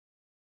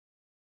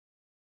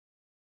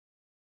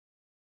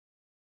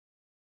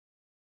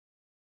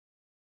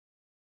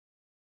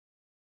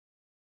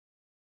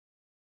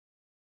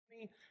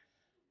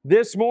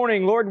This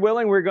morning, Lord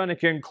willing, we're going to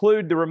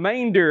conclude the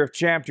remainder of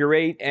chapter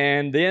 8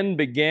 and then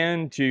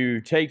begin to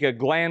take a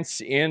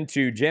glance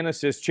into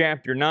Genesis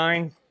chapter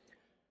 9.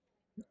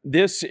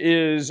 This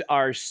is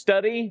our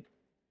study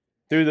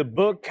through the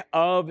book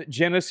of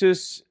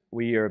Genesis.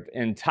 We are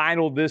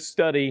entitled this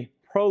study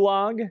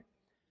Prologue.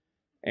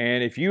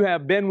 And if you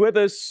have been with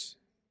us,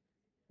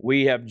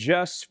 we have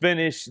just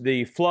finished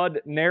the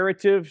flood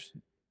narrative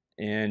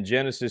in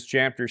Genesis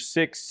chapter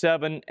 6,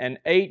 7, and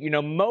 8. You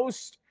know,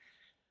 most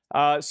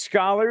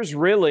scholars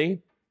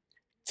really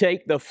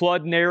take the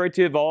flood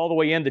narrative all the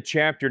way into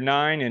chapter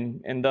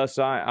 9, and thus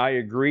I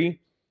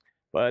agree.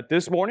 But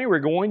this morning we're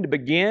going to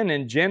begin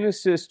in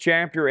Genesis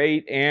chapter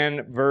 8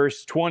 and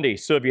verse 20.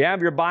 So if you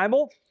have your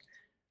Bible,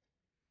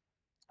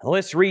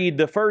 let's read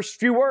the first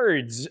few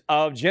words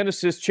of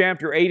Genesis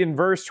chapter 8 and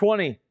verse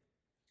 20.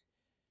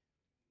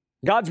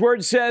 God's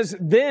Word says,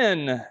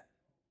 "Then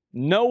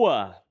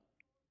Noah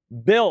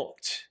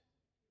built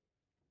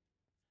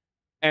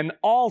an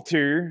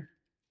altar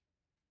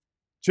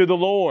to the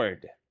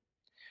Lord."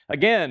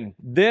 Again,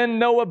 then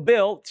Noah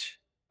built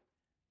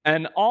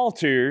an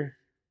altar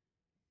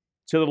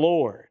to the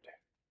Lord.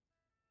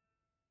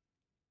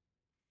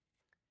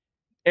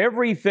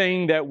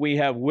 Everything that we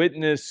have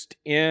witnessed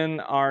in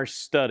our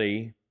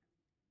study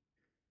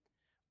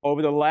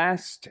over the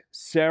last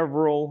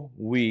several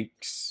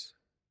weeks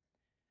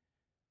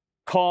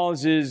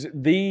causes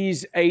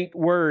these 8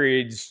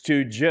 words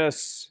to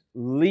just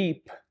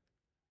leap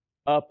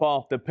up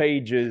off the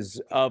pages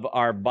of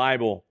our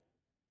Bible.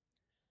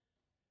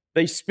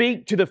 They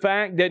speak to the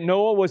fact that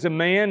Noah was a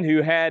man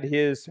who had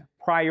his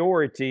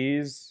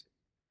priorities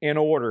in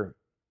order.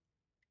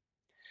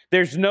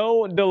 There's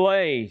no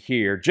delay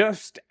here,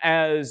 just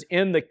as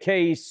in the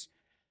case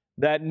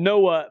that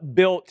Noah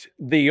built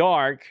the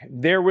ark,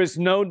 there was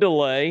no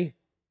delay,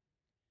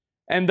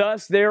 and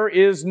thus there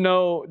is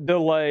no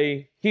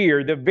delay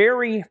here. The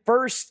very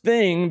first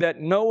thing that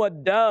Noah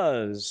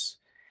does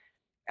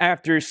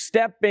after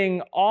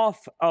stepping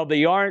off of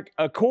the ark,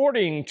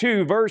 according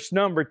to verse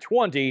number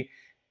 20,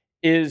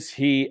 is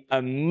he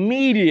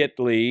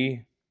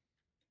immediately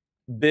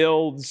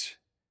builds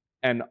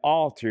an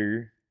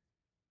altar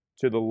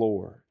to the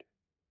Lord.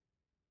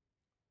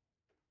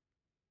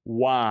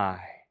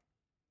 Why?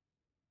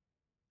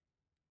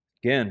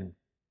 Again,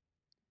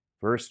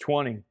 verse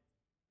 20.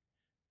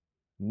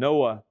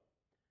 Noah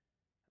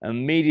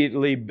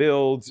immediately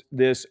builds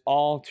this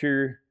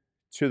altar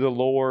to the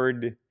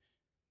Lord.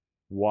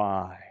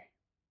 Why?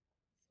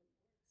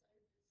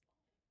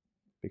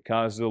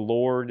 Because the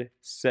Lord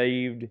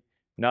saved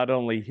not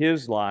only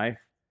his life,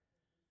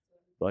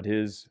 but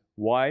his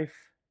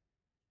wife,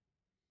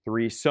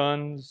 3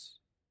 sons,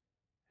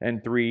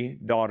 and 3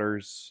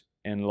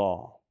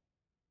 daughters-in-law.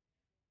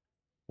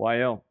 Why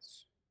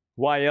else?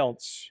 Why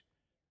else?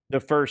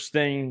 The first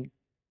thing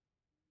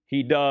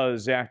he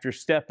does after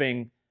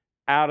stepping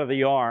out of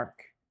the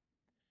ark,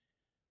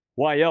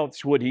 why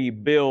else would he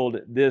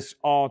build this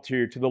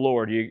altar to the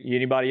Lord?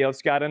 Anybody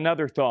else got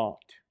another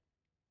thought?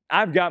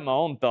 I've got my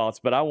own thoughts,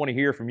 but I want to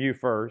hear from you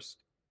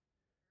first.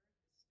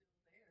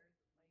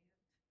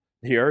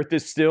 The earth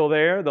is still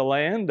there, the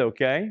land,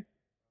 okay.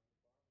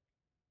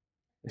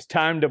 It's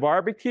time to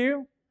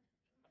barbecue.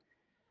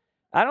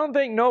 I don't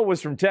think Noah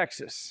was from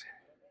Texas.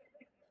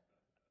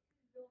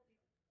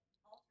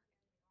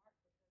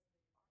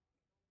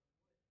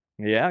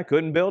 Yeah,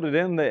 couldn't build it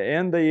in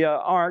the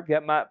ark.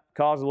 That might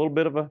cause a little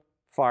bit of a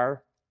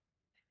fire.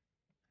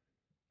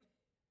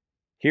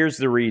 Here's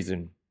the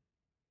reason,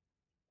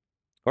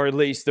 or at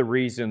least the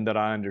reason that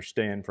I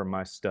understand from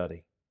my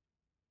study.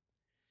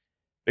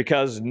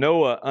 Because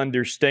Noah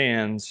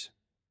understands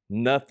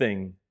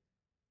nothing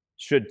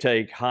should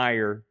take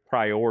higher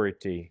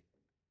priority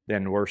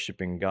than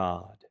worshiping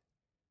God.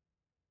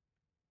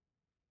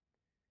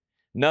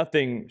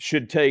 Nothing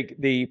should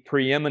take the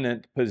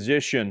preeminent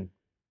position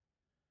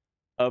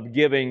of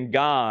giving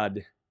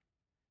God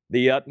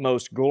the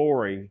utmost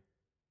glory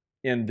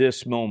in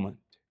this moment.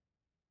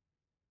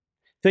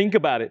 Think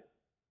about it.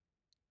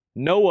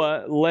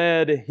 Noah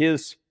led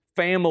his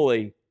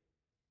family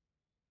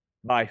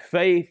by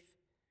faith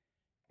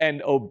and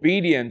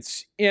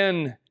obedience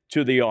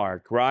into the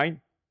ark, right?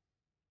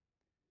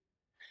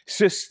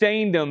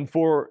 Sustained them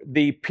for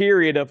the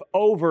period of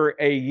over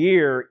a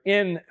year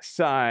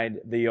inside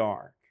the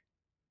ark.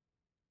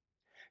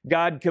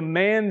 God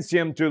commands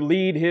him to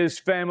lead his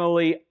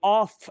family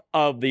off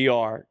of the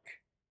ark.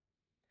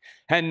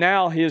 And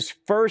now his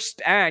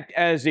first act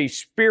as a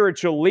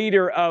spiritual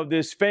leader of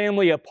this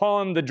family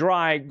upon the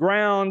dry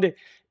ground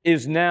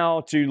is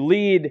now to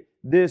lead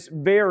this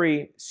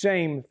very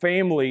same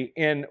family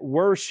in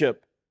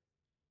worship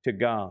to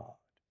God.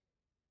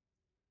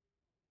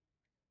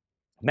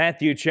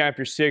 Matthew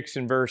chapter 6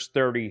 and verse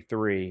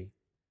 33.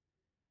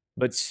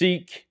 But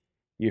seek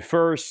ye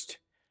first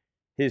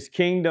His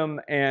kingdom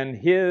and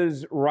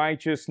His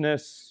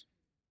righteousness,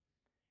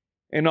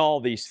 and all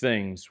these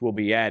things will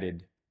be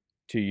added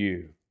to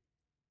you.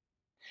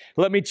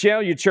 Let me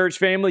tell you, church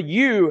family,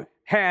 you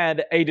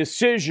had a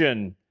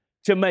decision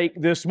to make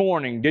this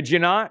morning, did you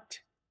not?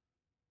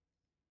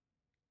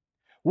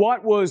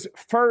 What was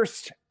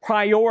first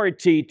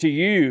priority to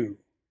you?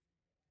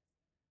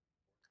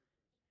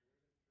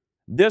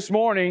 This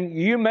morning,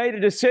 you made a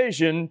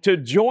decision to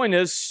join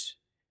us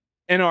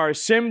in our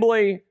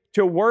assembly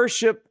to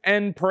worship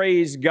and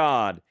praise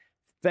God.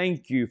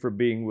 Thank you for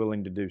being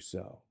willing to do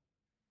so.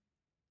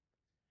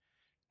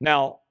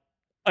 Now,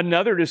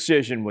 another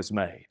decision was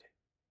made.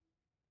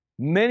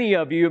 Many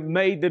of you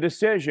made the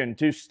decision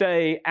to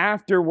stay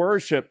after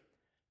worship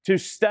to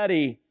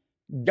study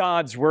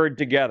God's Word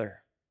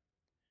together.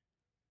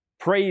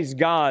 Praise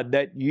God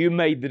that you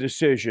made the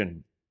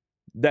decision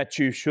that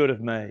you should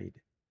have made.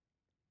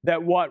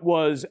 That what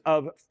was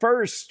of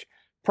first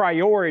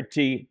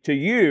priority to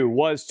you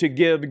was to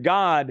give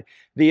God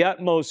the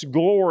utmost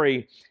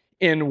glory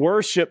in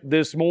worship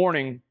this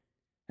morning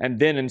and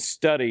then in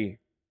study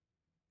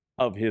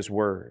of His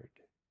Word.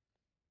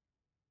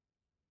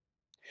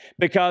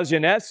 Because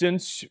in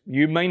essence,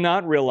 you may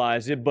not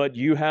realize it, but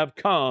you have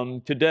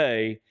come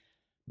today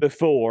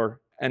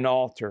before an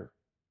altar.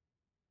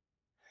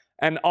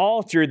 An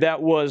altar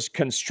that was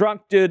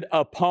constructed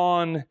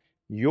upon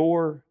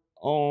your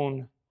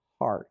own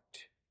heart.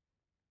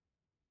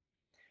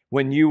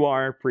 When you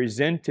are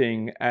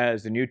presenting,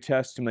 as the New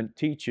Testament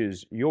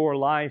teaches, your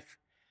life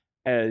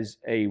as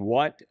a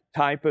what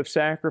type of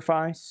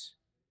sacrifice?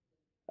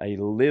 A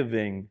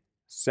living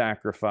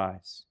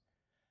sacrifice.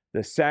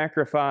 The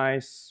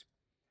sacrifice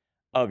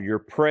of your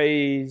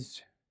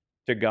praise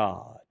to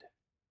God.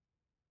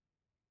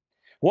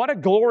 What a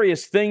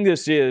glorious thing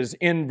this is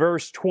in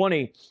verse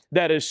 20,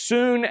 that as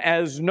soon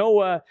as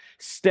Noah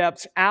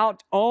steps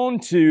out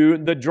onto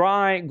the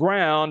dry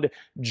ground,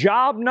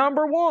 job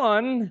number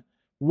one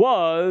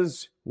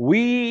was,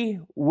 we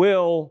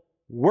will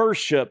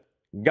worship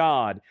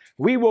God.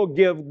 We will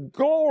give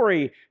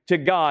glory to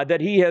God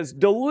that He has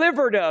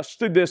delivered us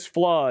through this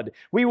flood.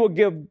 We will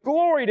give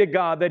glory to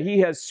God that He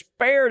has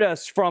spared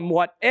us from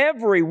what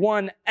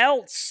everyone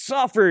else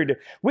suffered.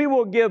 We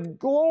will give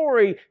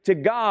glory to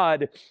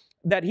God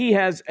that He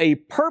has a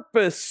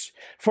purpose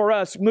for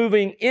us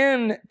moving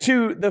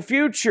into the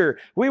future.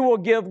 We will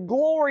give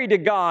glory to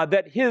God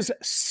that His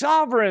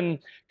sovereign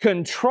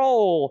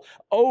control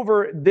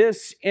over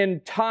this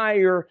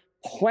entire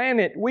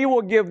planet. We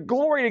will give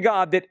glory to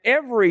God that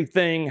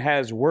everything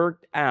has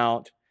worked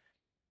out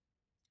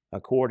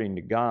according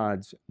to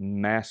God's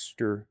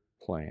master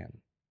plan.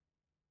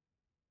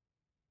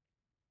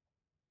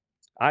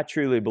 I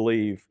truly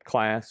believe,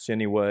 class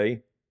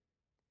anyway,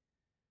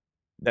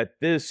 that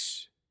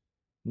this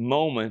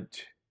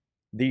moment,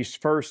 these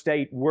first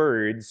 8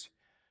 words,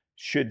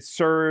 should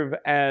serve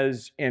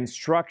as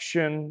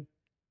instruction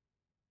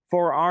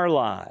for our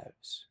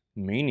lives,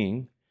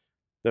 meaning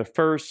the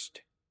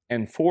first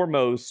and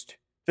foremost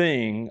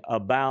thing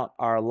about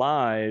our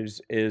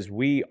lives is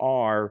we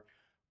are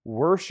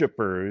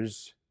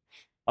worshipers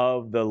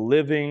of the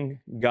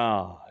living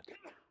God.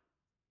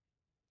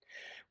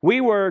 We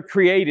were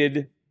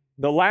created,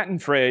 the Latin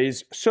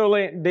phrase,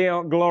 soli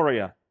Deo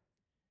gloria,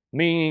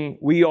 meaning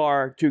we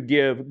are to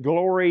give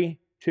glory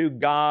to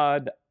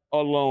God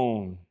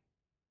alone.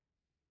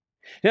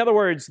 In other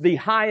words, the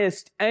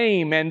highest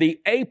aim and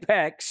the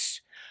apex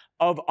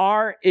of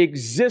our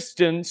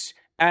existence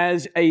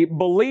as a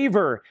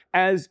believer,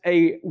 as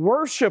a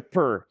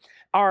worshiper,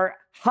 our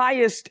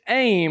highest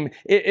aim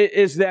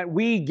is that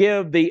we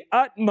give the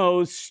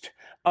utmost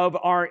of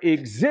our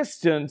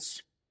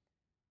existence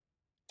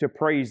to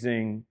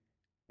praising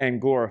and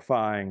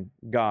glorifying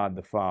God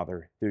the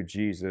Father through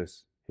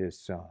Jesus, His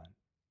Son.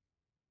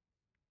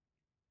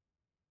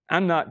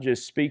 I'm not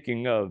just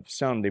speaking of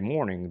Sunday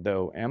morning,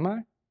 though, am I?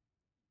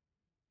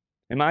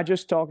 Am I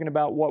just talking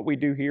about what we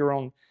do here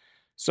on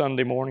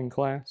Sunday morning,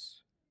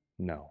 class?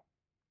 No.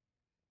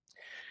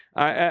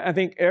 I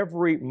think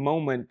every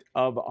moment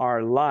of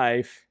our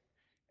life,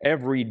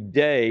 every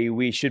day,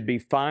 we should be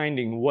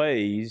finding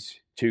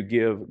ways to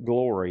give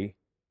glory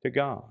to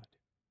God.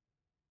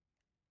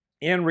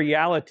 In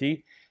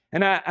reality,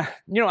 and I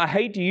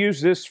hate to use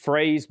this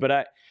phrase,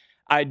 but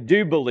I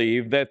do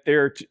believe that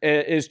there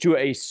is, to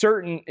a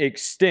certain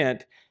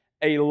extent,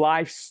 a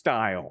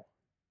lifestyle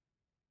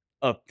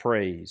of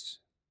praise,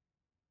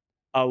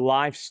 a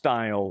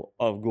lifestyle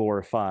of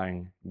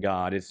glorifying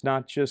God. It's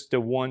not just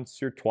a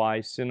once or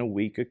twice in a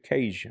week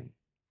occasion.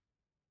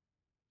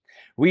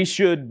 We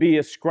should be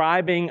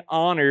ascribing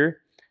honor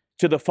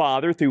to the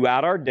Father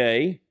throughout our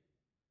day,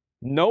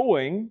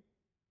 knowing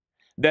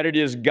that it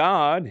is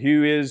God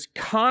who is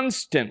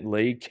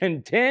constantly,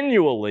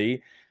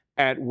 continually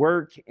at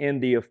work in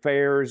the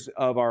affairs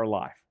of our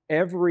life.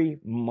 Every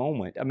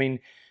moment. I mean,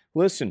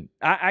 listen,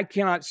 I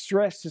cannot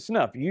stress this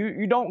enough.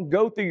 You don't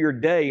go through your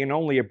day and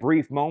only a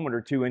brief moment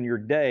or two in your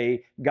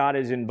day, God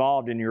is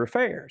involved in your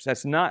affairs.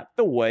 That's not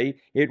the way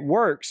it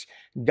works.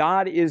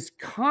 God is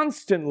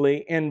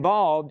constantly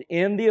involved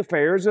in the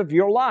affairs of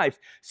your life.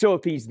 So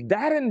if He's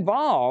that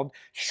involved,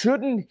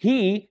 shouldn't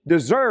He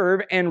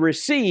deserve and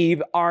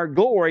receive our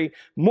glory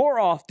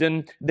more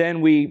often than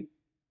we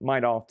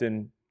might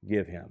often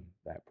give Him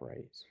that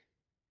praise?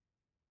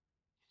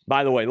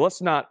 By the way,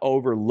 let's not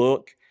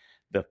overlook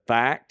the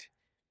fact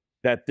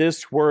that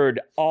this word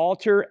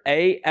altar,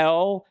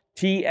 A-L-T-A-R,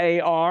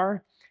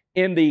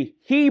 in the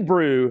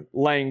Hebrew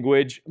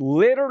language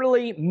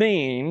literally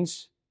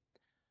means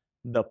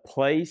the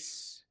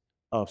place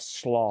of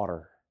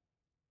slaughter.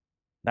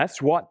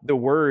 That's what the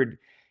word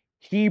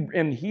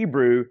in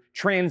Hebrew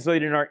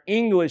translated in our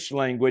English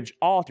language,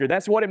 altar.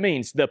 That's what it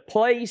means, the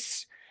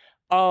place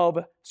of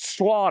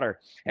slaughter.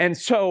 And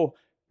so,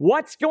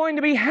 what's going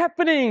to be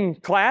happening,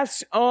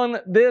 class, on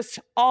this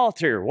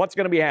altar? What's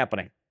going to be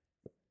happening?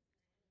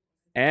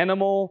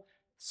 Animal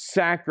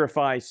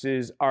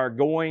sacrifices are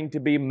going to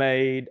be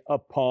made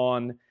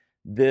upon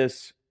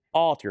this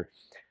altar.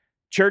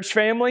 Church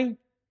family,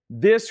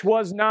 this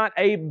was not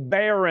a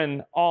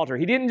barren altar.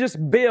 He didn't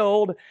just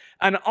build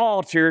an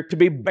altar to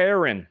be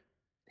barren.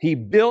 He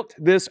built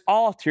this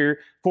altar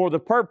for the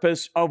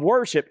purpose of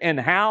worship. And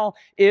how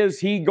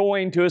is he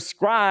going to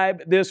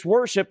ascribe this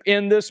worship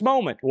in this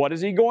moment? What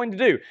is he going to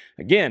do?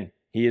 Again,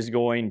 he is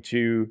going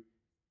to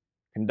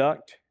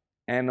conduct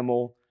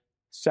animal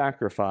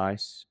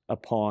sacrifice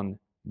upon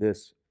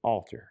this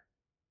altar.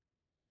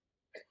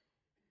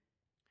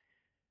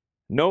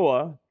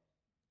 Noah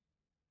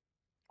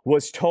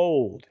was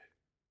told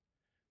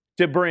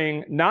to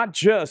bring not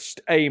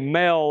just a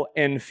male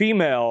and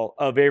female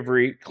of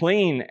every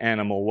clean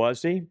animal,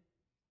 was he?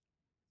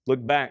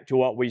 Look back to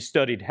what we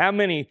studied. How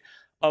many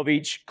of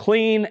each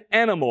clean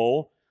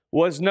animal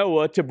was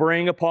Noah to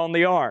bring upon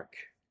the ark?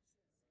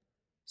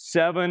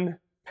 7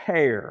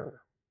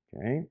 pair.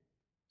 Okay?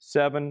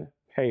 7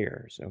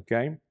 pairs.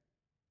 Okay?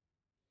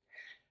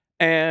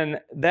 And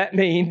that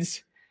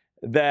means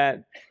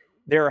that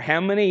there are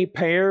how many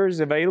pairs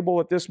available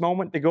at this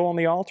moment to go on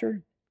the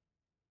altar?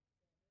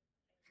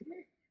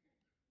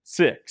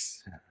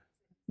 6.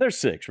 There's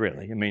 6,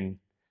 really. I mean,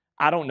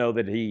 I don't know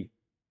that he,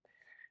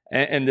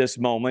 in this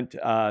moment,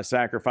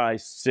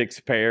 sacrificed 6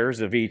 pairs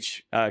of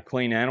each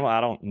clean animal.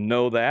 I don't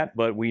know that,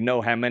 but we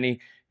know how many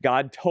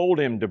God told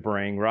him to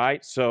bring,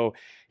 right? So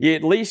you're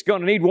at least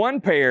going to need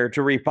 1 pair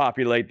to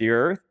repopulate the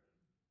earth.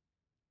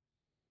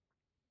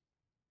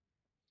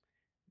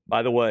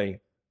 By the way,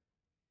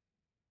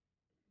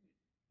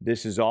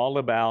 this is all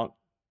about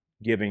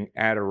giving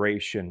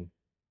adoration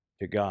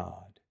to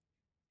God.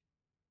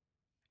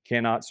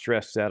 Cannot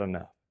stress that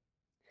enough.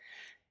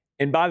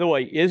 And by the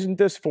way, isn't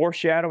this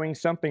foreshadowing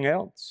something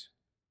else?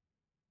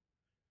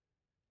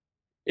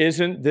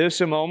 Isn't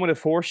this a moment of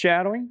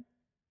foreshadowing?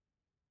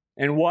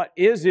 And what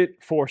is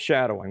it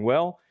foreshadowing?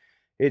 Well,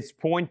 it's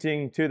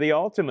pointing to the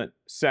ultimate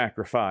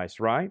sacrifice,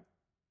 right?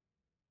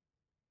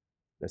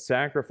 The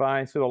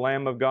sacrifice of the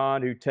Lamb of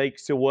God who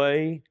takes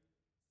away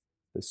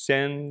the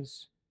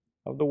sins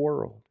of the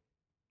world.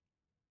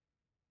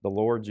 The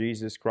Lord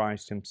Jesus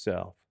Christ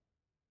Himself.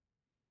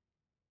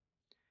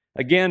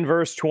 Again,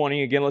 verse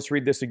 20, again, let's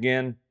read this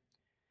again.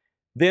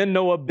 Then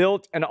Noah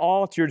built an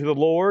altar to the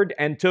Lord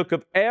and took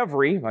of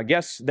every, I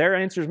guess there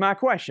answers my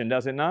question,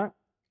 does it not?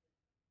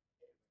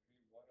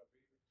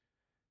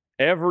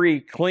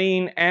 Every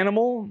clean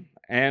animal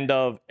and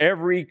of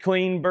every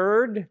clean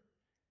bird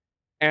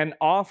and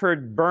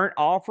offered burnt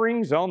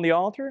offerings on the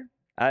altar.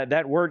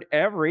 That word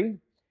every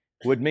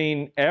would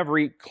mean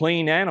every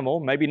clean animal,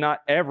 maybe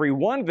not every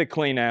one of the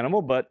clean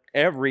animal, but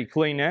every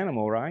clean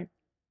animal, right?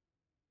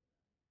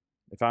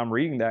 If I'm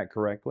reading that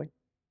correctly.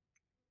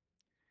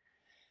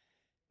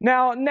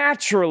 Now,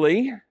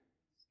 naturally,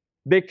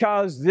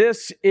 because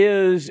this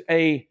is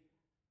a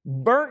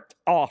burnt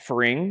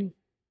offering,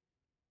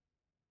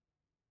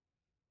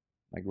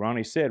 like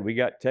Ronnie said, we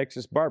got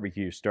Texas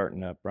barbecue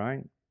starting up,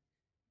 right?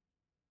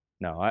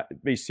 No,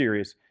 be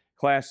serious.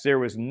 Class, there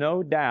was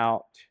no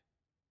doubt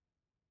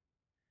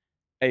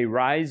a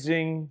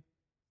rising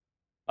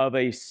of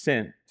a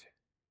scent.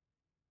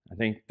 I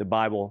think the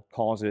Bible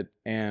calls it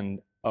an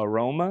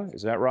aroma.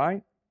 Is that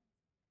right?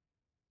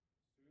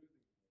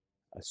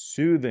 A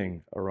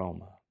soothing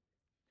aroma.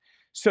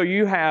 So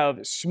you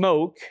have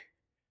smoke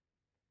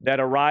that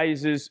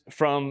arises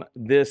from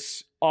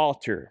this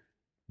altar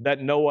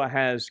that Noah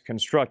has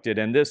constructed,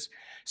 and this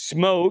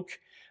smoke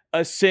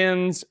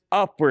ascends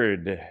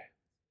upward.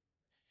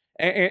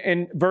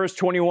 And verse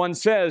 21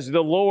 says,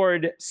 the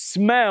Lord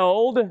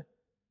smelled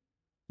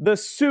the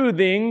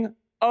soothing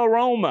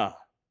aroma.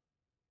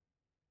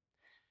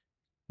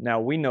 Now,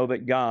 we know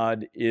that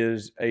God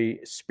is a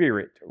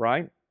spirit,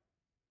 right?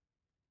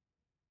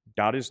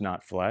 God is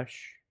not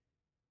flesh.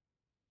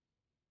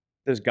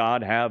 Does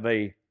God have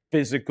a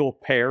physical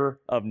pair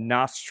of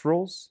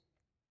nostrils?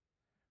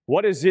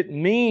 What does it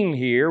mean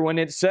here when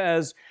it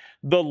says,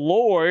 the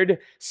Lord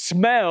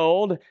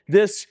smelled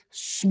this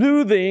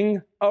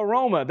soothing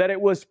aroma, that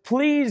it was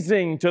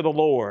pleasing to the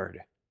Lord?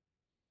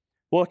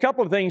 Well, a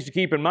couple of things to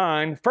keep in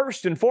mind.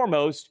 First and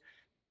foremost,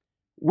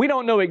 we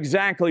don't know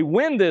exactly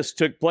when this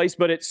took place,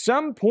 but at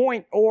some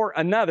point or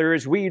another,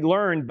 as we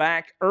learned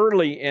back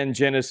early in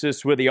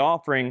Genesis with the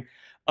offering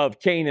of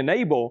Cain and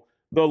Abel,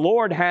 the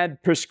Lord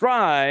had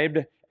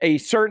prescribed a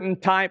certain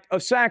type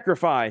of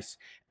sacrifice.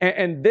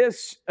 And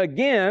this,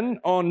 again,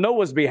 on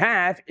Noah's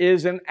behalf,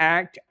 is an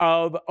act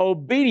of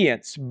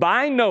obedience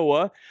by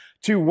Noah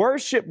to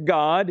worship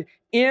God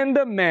in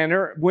the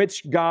manner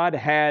which God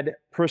had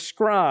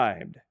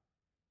prescribed.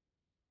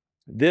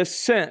 This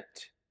scent,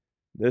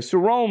 this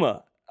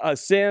aroma,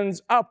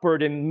 ascends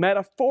upward, and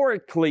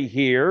metaphorically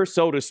here,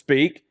 so to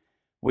speak,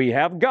 we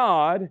have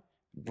God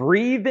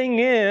breathing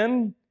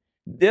in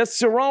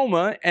this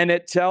aroma, and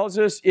it tells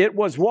us it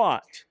was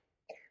what?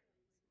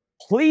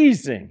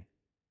 Pleasing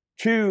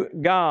to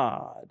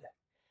God.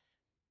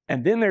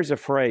 And then there's a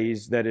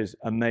phrase that is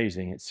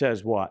amazing. It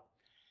says what?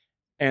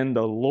 And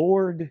the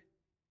Lord,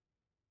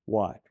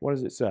 what? What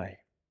does it say?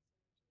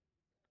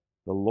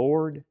 The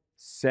Lord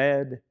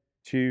said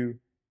to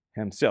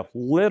himself.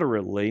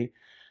 Literally,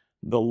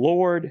 the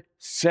Lord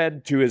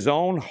said to his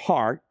own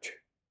heart,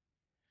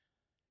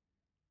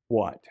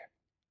 what?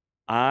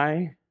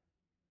 I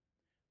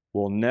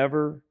will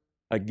never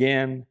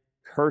again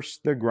curse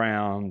the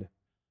ground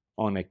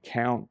on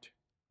account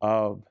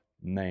of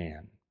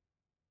man.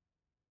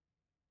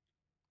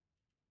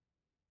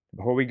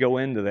 Before we go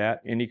into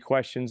that, any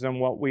questions on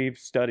what we've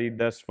studied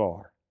thus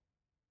far?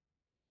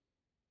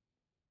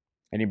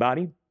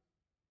 Anybody?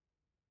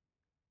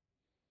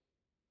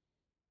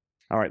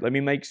 All right, let me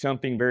make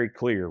something very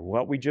clear.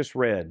 What we just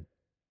read,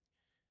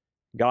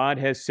 God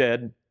has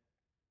said,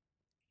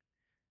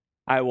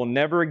 I will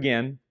never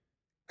again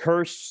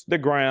curse the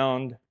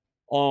ground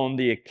on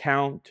the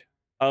account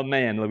of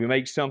man. Let me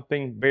make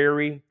something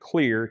very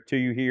clear to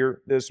you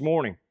here this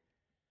morning.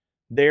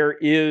 There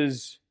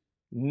is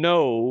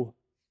no,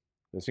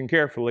 listen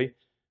carefully,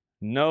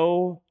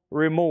 no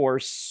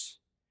remorse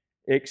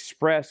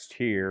expressed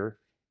here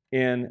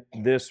in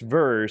this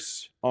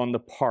verse on the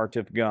part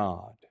of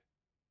God.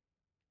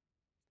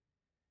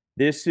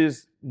 This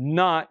is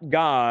not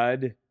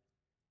God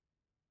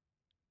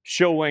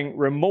showing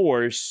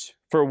remorse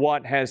for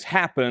what has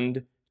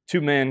happened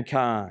to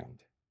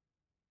mankind.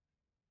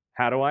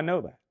 How do I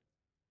know that?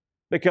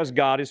 Because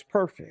God is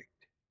perfect.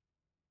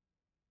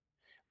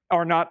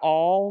 Are not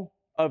all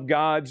of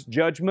God's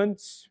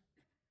judgments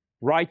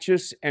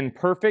righteous and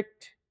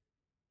perfect?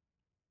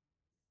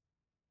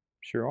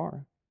 Sure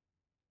are.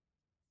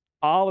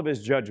 All of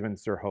His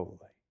judgments are holy.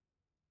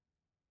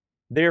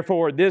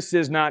 Therefore, this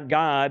is not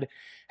God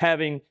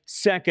having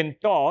second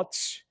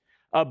thoughts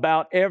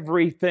about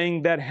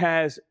everything that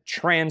has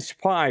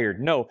transpired.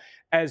 No,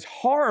 as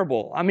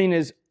horrible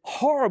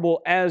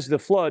as the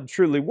flood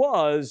truly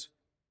was,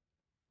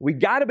 we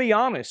got to be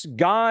honest.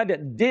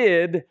 God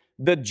did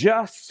the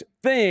just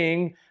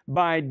thing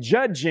by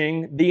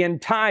judging the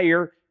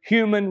entire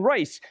human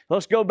race.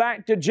 Let's go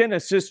back to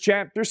Genesis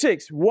chapter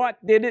 6.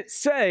 What did it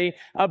say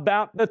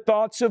about the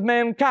thoughts of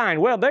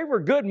mankind? Well, they were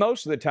good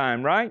most of the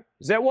time, right?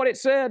 Is that what it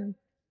said?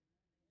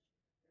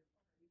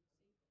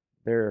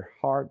 Their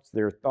hearts,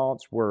 their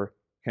thoughts were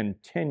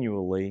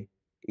continually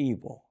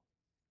evil.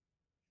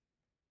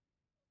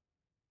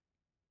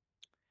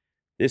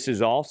 This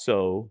is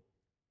also,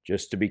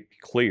 just to be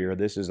clear,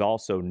 this is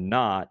also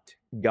not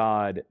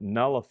God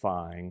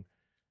nullifying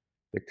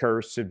the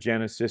curse of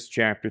Genesis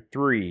chapter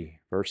 3,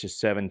 verses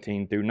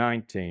 17 through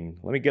 19.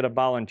 Let me get a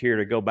volunteer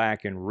to go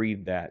back and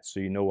read that so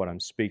you know what I'm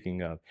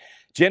speaking of.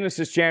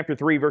 Genesis chapter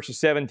 3, verses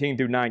 17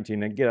 through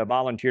 19. And get a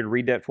volunteer to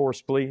read that for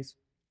us, please.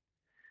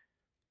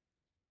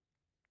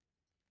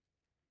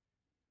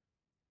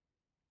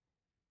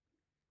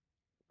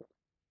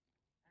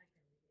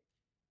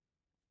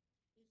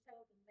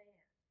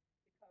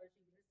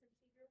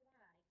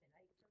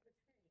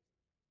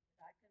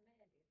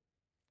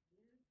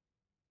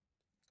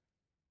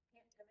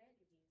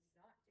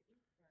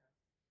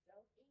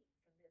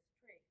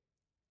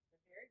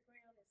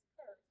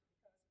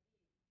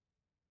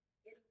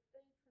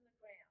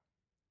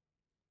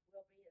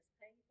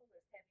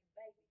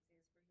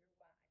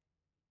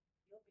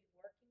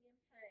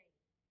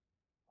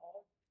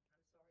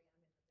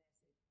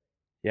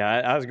 Yeah,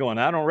 I was going,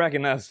 I don't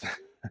recognize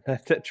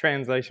that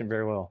translation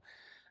very well.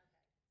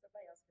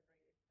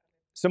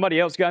 Somebody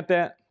else got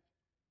that?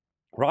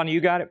 Ronnie,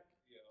 you got it?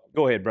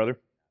 Go ahead, brother.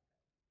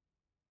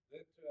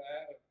 Then to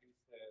Adam he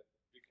said,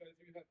 because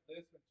you have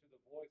listened to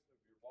the voice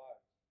of your wife,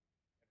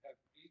 and have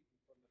eaten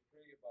from the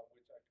tree about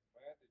which I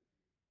commanded you,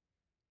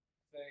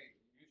 saying,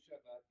 you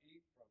shall not eat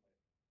from it.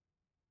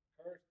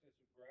 Cursed is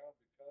the ground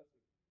because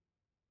of you.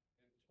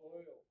 In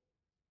toil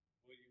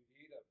will you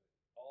eat of it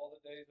all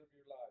the days of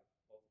your life.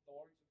 Both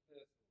thorns and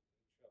thistles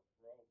it shall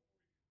grow for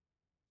you.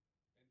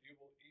 And you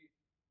will eat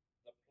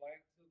the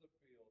plants of the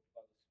field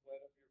by the sweat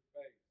of your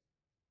face.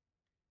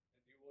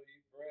 And you will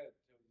eat bread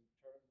till you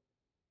return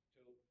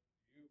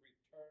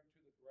to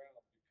the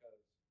ground,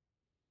 because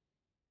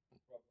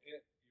from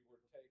it you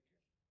were taken.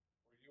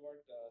 For you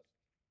are dust,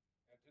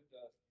 and to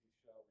dust you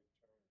shall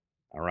return.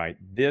 All right,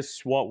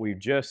 this what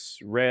we've just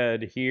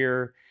read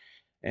here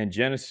in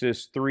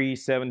Genesis 3,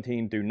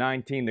 17 through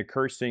 19, the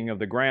cursing of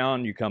the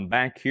ground. You come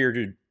back here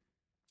to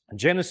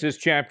Genesis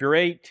chapter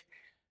 8.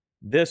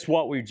 This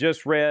what we've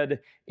just read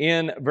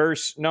in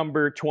verse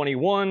number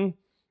 21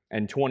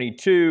 and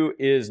 22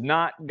 is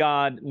not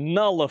God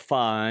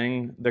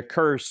nullifying the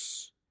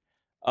curse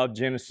of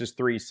Genesis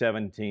 3,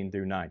 17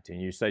 through 19.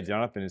 You say,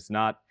 Jonathan, it's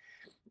not.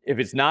 If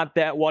it's not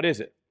that, what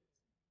is it?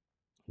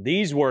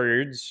 These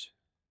words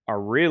are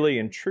really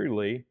and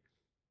truly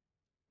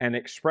an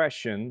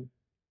expression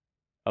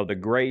of the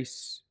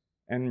grace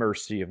and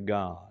mercy of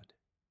God.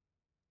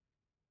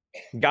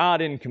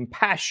 God in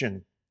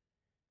compassion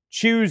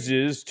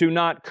chooses to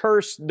not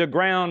curse the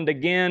ground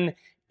again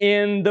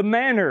in the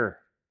manner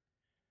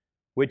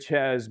which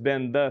has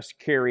been thus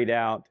carried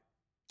out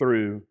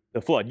through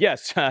the flood.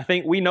 Yes, I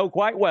think we know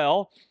quite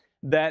well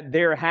that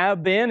there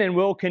have been and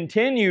will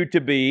continue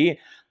to be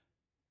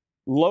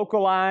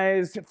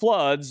localized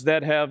floods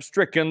that have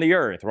stricken the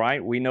earth,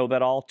 right? We know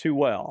that all too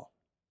well.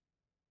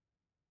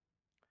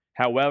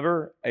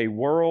 However, a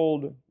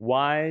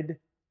worldwide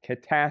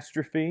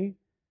catastrophe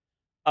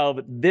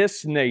of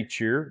this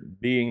nature,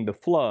 being the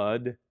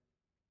flood,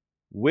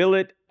 will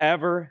it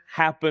ever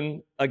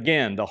happen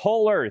again? The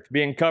whole earth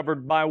being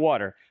covered by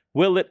water,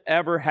 will it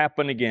ever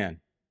happen again?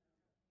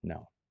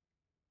 No.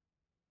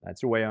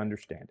 That's the way I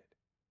understand it.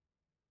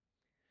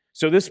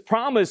 So this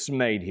promise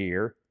made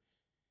here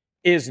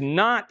is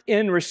not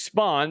in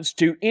response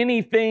to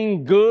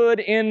anything good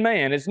in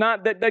man. It's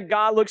not that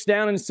God looks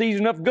down and sees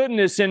enough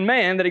goodness in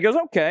man that He goes,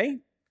 okay,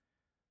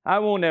 I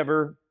won't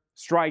ever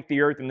strike the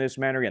earth in this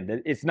manner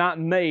again. It's not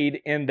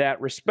made in that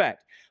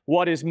respect.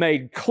 What is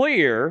made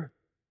clear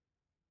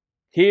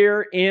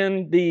here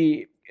in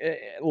the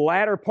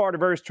latter part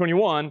of verse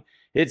 21,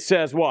 it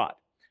says what?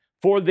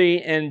 For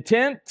the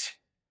intent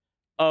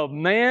of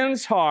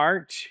man's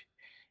heart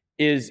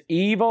is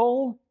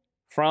evil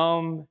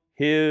from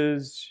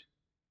his,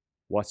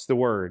 what's the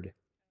word?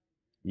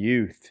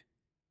 Youth.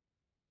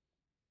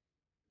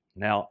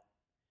 Now,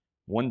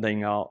 one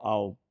thing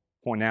I'll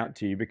point out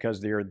to you,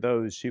 because there are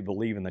those who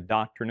believe in the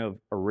doctrine of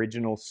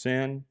original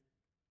sin,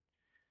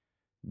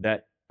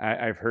 that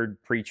I've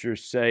heard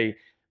preachers say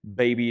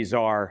babies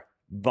are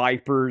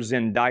vipers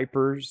in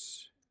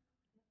diapers.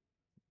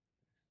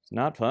 It's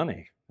not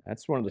funny.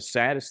 That's one of the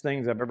saddest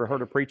things I've ever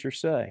heard a preacher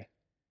say,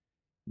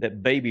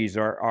 that babies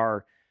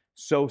are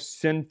so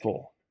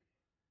sinful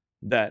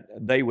that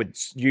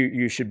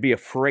you should be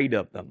afraid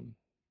of them.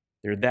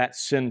 They're that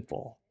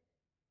sinful.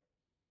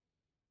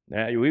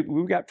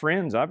 We've got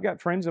friends, I've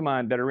got friends of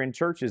mine that are in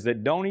churches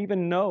that don't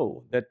even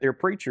know that their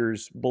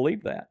preachers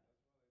believe that.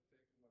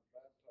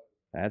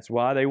 That's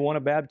why they want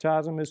to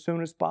baptize them as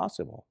soon as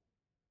possible.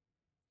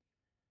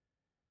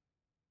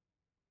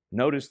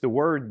 Notice the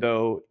word,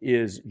 though,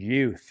 is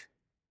youth.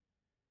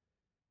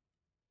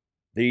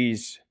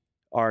 These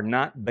are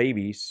not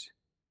babies.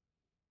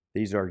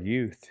 These are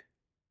youth.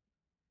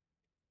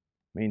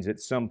 Means at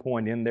some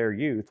point in their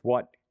youth,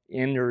 what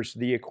enters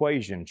the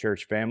equation,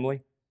 church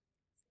family?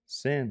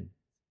 Sin.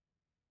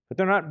 But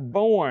they're not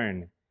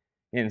born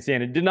in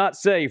sin. It did not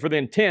say, for the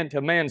intent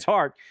of man's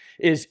heart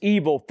is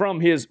evil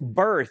from his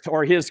birth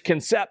or his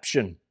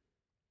conception.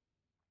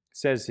 It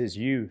says his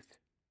youth.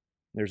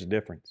 There's a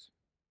difference.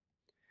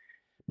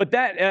 But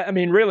that,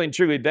 really and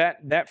truly,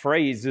 that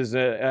phrase is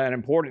an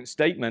important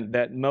statement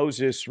that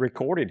Moses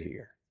recorded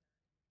here.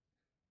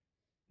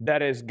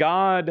 That as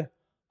God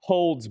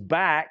holds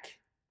back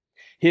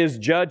His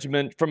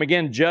judgment from,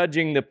 again,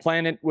 judging the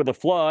planet with a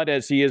flood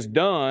as He has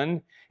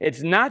done,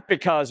 it's not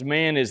because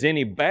man is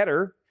any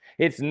better.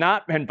 It's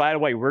not, and by the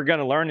way, we're going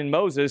to learn in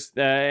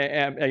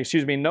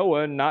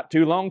Noah, not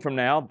too long from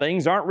now,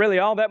 things aren't really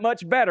all that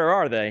much better,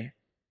 are they?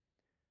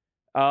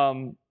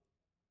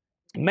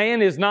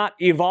 Man is not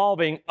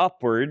evolving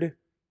upward.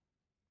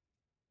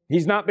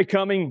 He's not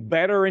becoming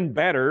better and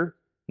better.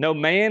 No,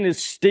 man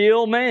is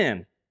still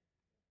man.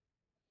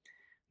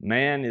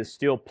 Man is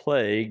still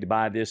plagued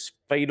by this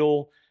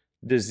fatal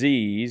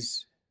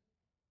disease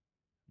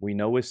we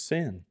know as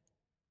sin.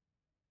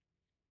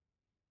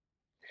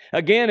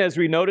 Again, as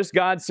we notice,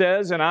 God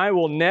says, and I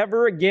will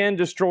never again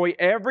destroy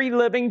every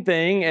living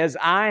thing as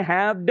I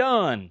have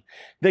done.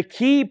 The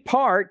key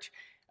part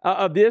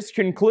of this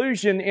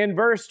conclusion in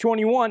verse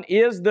 21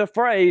 is the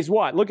phrase,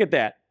 what? Look at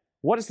that.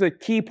 What is the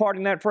key part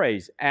in that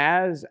phrase?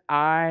 As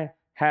I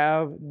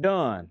have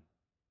done.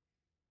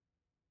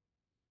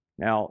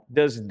 Now,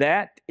 does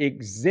that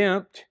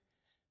exempt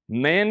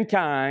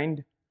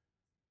mankind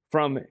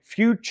from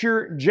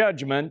future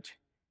judgment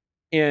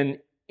in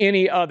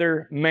any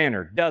other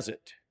manner? Does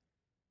it?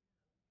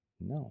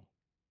 No.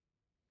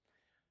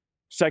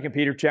 2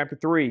 Peter chapter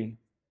 3,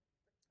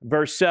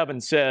 verse 7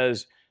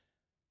 says,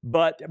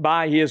 but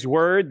by His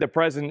word, the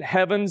present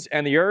heavens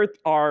and the earth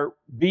are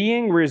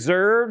being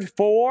reserved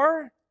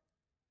for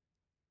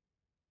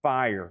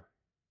fire,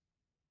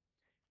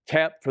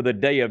 kept for the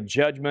day of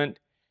judgment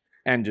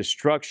and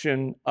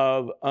destruction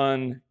of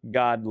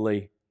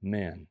ungodly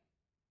men.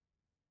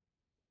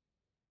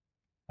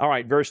 All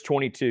right, verse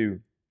 22.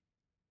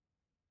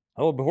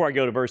 Oh, before I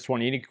go to verse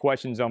 20, any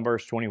questions on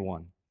verse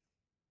 21?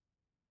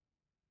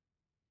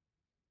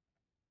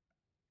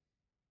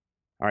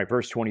 All right,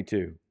 verse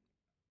 22.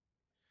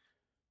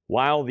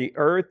 While the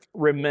earth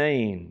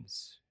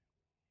remains,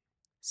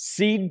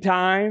 seed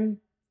time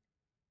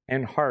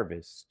and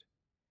harvest,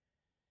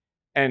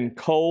 and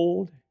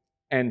cold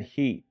and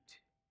heat,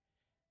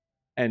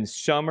 and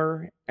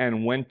summer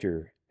and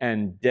winter,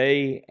 and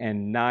day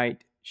and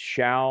night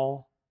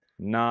shall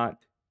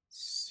not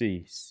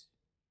cease.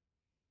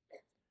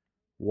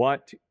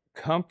 What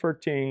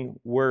comforting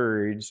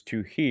words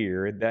to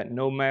hear that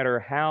no matter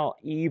how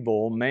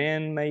evil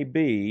man may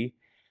be,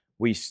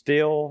 we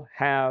still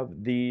have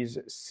these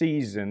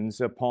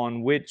seasons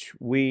upon which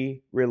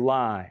we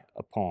rely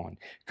upon.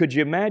 Could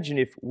you imagine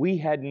if we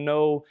had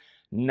no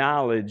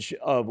knowledge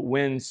of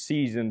when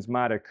seasons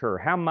might occur?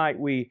 How might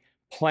we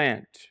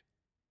plant?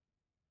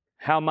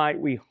 How might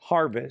we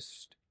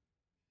harvest?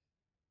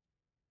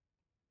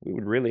 We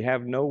would really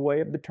have no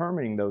way of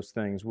determining those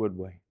things, would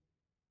we?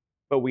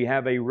 But we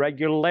have a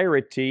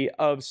regularity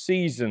of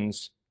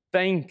seasons.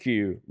 Thank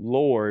you,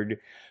 Lord,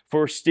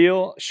 for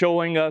still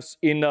showing us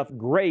enough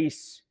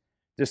grace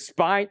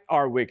despite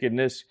our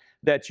wickedness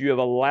that you have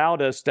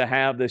allowed us to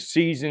have the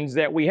seasons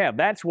that we have.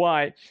 That's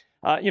why,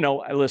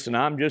 listen,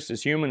 I'm just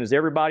as human as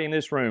everybody in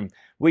this room.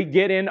 We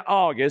get in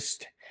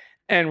August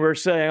and we're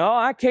saying, oh,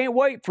 I can't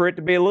wait for it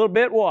to be a little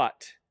bit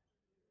what?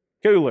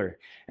 Cooler.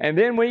 And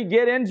then we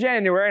get in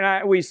January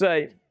and we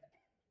say,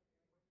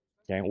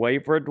 can't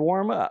wait for it to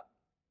warm up.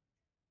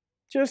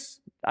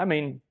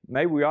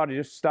 Maybe we ought to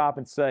just stop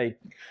and say,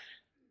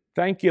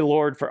 thank you,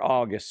 Lord, for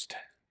August.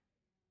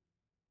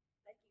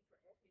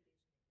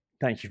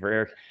 Thank you for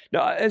air.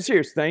 No, it's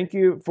serious. Thank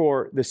you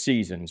for the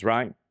seasons,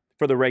 right?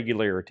 For the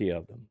regularity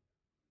of them.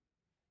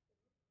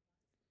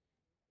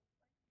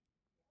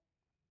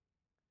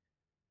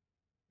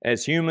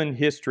 As human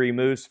history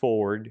moves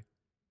forward,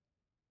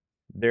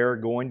 there are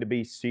going to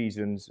be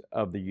seasons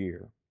of the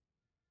year,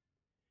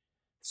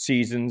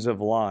 seasons of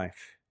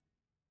life.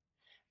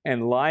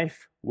 And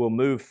life will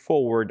move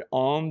forward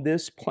on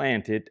this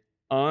planet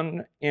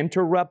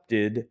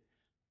uninterrupted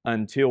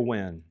until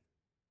when?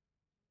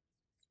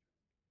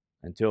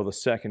 Until the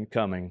second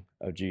coming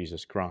of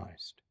Jesus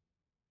Christ.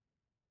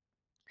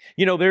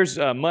 You know, there's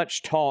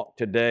much talk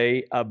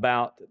today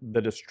about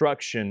the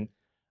destruction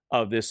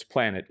of this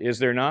planet, is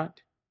there not?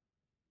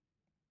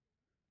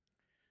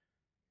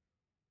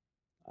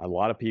 A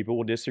lot of people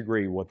will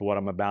disagree with what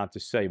I'm about to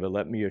say, but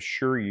let me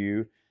assure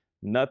you,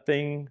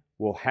 nothing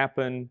will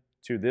happen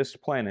to this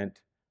planet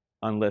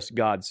unless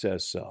God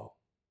says so.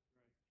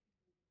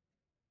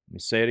 Let me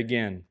say it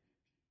again.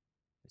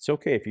 It's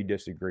okay if you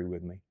disagree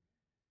with me.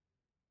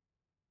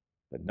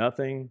 But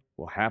nothing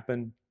will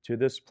happen to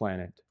this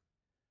planet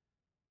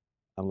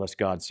unless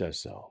God says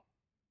so.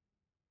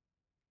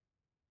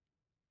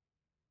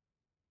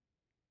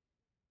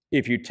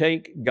 If you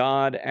take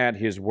God at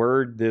His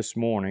word this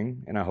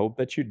morning, and I hope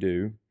that you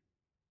do,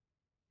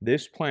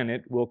 this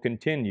planet will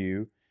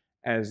continue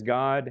as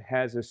God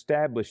has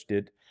established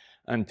it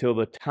until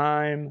the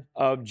time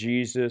of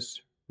Jesus'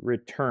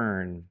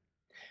 return.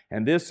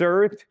 And this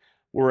earth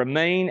will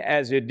remain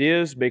as it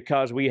is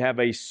because we have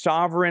a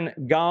sovereign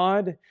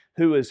God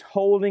who is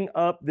holding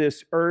up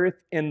this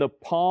earth in the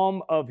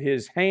palm of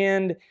His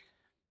hand.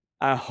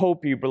 I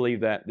hope you believe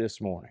that this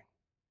morning.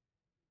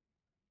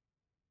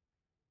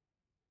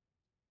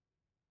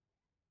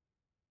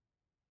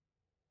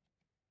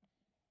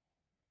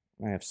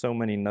 I have so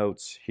many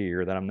notes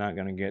here that I'm not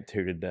going to get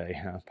to today.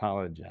 I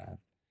apologize.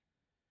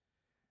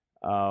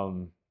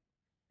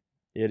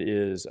 It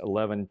is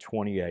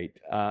 11:28.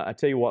 I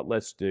tell you what,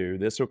 let's do.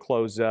 This will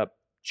close up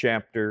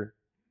chapter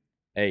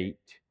 8.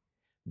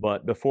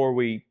 But before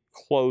we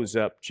close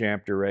up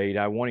chapter 8,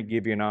 I want to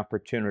give you an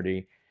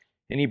opportunity.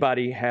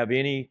 Anybody have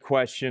any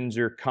questions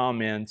or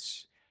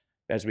comments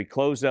as we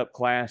close up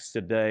class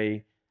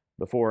today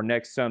before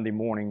next Sunday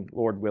morning,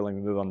 Lord willing,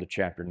 we move on to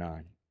chapter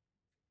 9?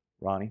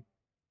 Ronnie?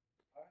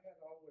 I had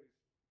always,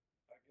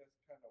 I guess,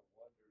 kind of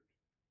wondered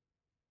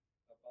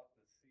about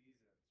the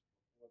seasons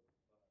before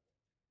the flood.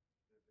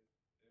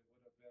 It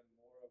would have been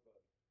more of a,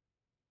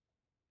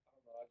 I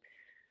don't know,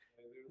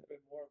 there would have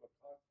been more of a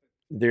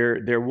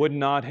constant. There would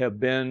not have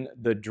been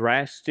the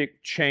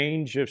drastic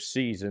change of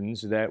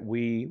seasons that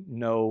we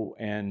know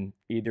and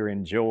either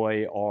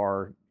enjoy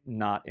or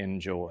not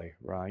enjoy,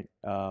 right?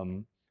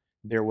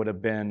 There would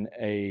have been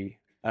a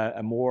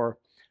more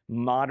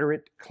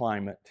moderate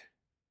climate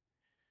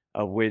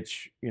of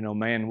which,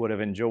 man would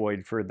have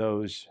enjoyed for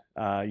those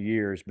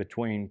years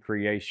between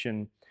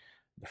creation,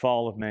 the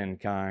fall of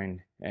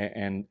mankind,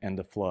 and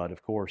the flood.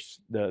 Of course,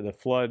 the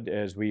flood,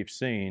 as we've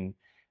seen,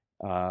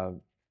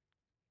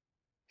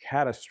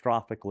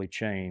 catastrophically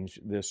changed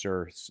this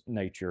earth's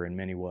nature in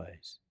many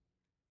ways.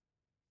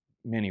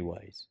 Many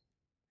ways.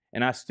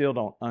 And I still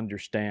don't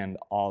understand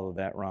all of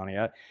that, Ronnie.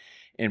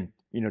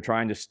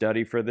 Trying to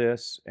study for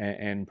this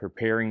and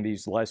preparing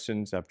these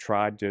lessons, I've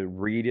tried to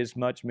read as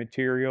much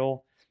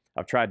material.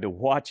 I've tried to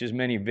watch as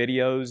many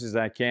videos as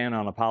I can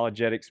on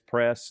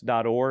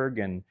apologeticspress.org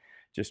and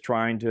just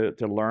trying to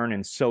learn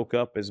and soak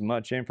up as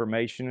much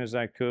information as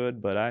I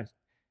could, but I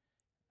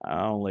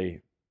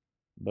only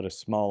but a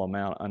small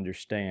amount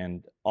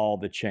understand all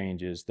the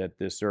changes that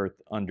this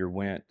earth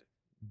underwent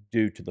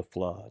due to the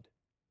flood.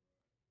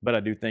 But I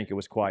do think it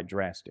was quite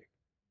drastic.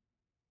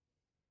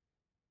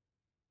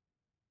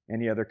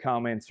 Any other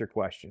comments or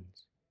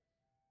questions?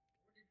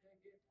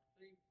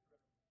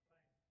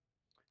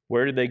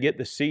 Where did they get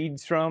the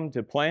seeds from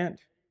to plant?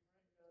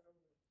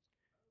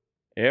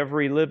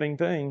 Every living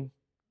thing.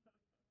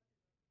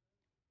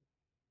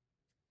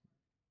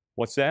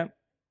 What's that?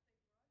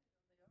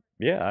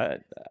 Yeah,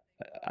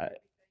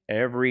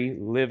 every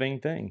living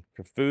thing.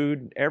 For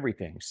food,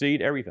 everything.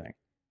 Seed, everything.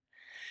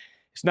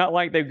 It's not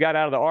like they've got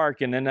out of the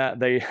ark and then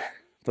the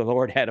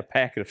Lord had a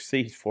packet of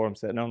seeds for them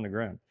sitting on the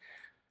ground.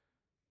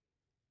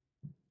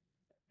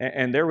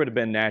 And there would have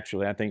been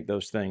naturally, I think,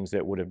 those things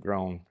that would have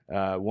grown.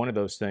 One of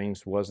those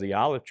things was the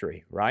olive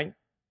tree, right?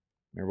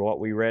 Remember what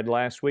we read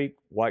last week?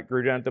 What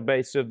grew down at the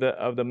base of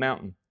the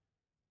mountain?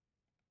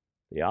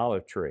 The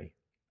olive tree.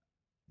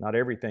 Not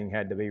everything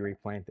had to be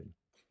replanted.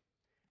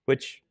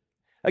 Which,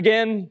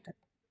 again,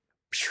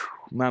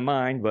 my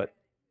mind, but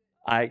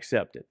I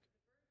accept it.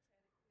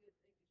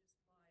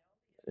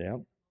 Yeah.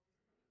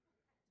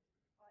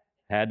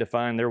 Had to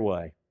find their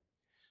way.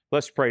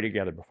 Let's pray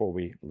together before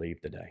we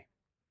leave today.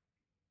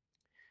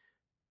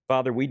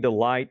 Father, we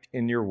delight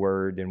in your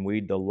word and we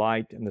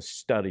delight in the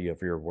study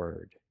of your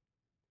word.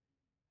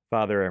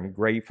 Father, I'm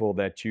grateful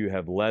that you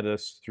have led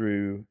us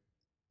through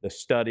the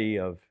study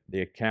of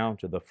the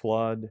account of the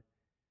flood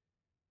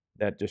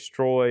that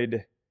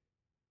destroyed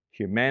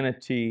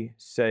humanity,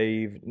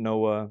 saved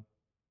Noah,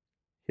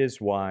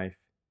 his wife,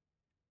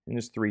 and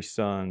his 3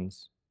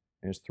 sons,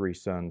 and his 3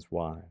 sons'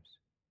 wives.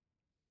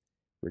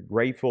 We're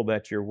grateful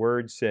that your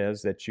word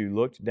says that you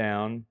looked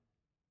down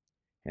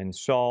and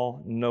saw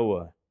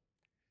Noah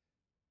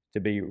to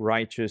be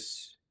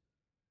righteous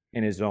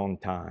in his own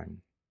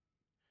time.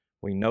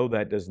 We know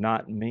that does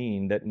not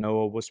mean that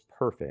Noah was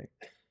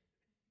perfect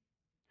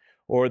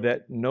or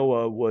that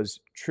Noah was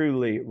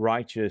truly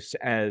righteous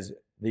as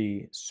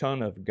the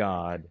Son of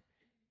God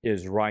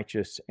is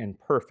righteous and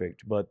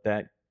perfect, but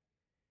that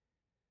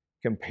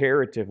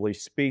comparatively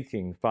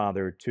speaking,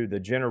 Father, to the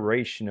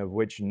generation of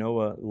which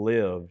Noah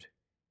lived,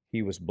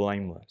 he was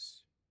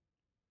blameless.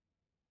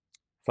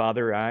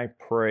 Father, I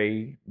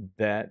pray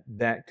that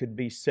that could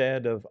be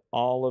said of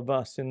all of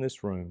us in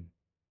this room,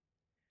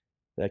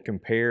 that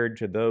compared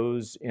to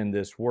those in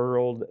this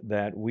world,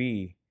 that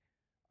we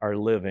are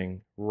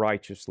living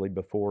righteously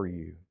before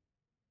you.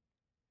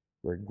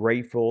 We're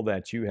grateful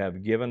that you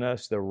have given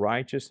us the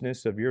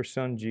righteousness of your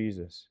Son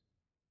Jesus,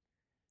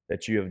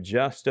 that you have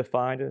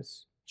justified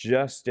us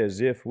just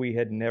as if we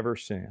had never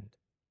sinned,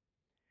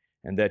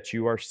 and that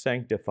you are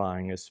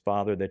sanctifying us,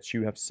 Father, that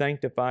you have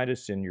sanctified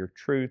us in your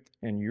truth,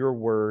 and your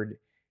word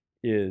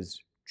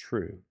is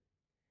true.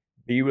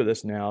 Be with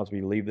us now as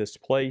we leave this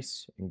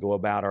place and go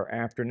about our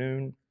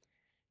afternoon.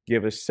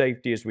 Give us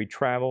safety as we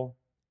travel.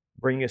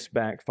 Bring us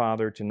back,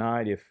 Father,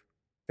 tonight, if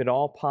at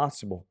all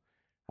possible.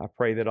 I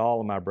pray that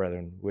all of my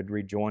brethren would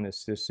rejoin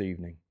us this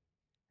evening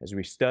as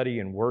we study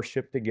and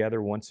worship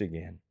together once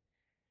again.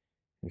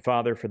 And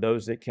Father, for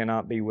those that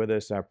cannot be with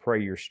us, I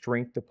pray your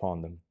strength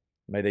upon them.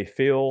 May they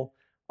feel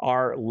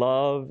our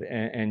love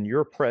and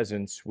your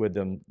presence with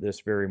them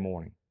this very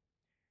morning.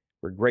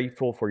 We're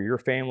grateful for your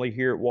family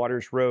here at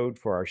Waters Road,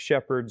 for our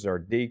shepherds, our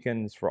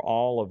deacons, for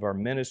all of our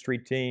ministry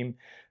team,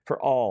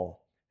 for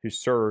all who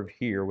serve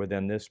here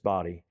within this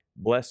body.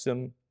 Bless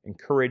them,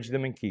 encourage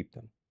them, and keep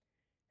them.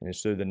 And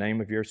it's through the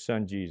name of your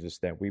Son, Jesus,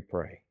 that we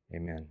pray.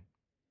 Amen.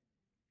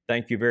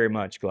 Thank you very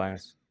much,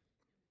 class.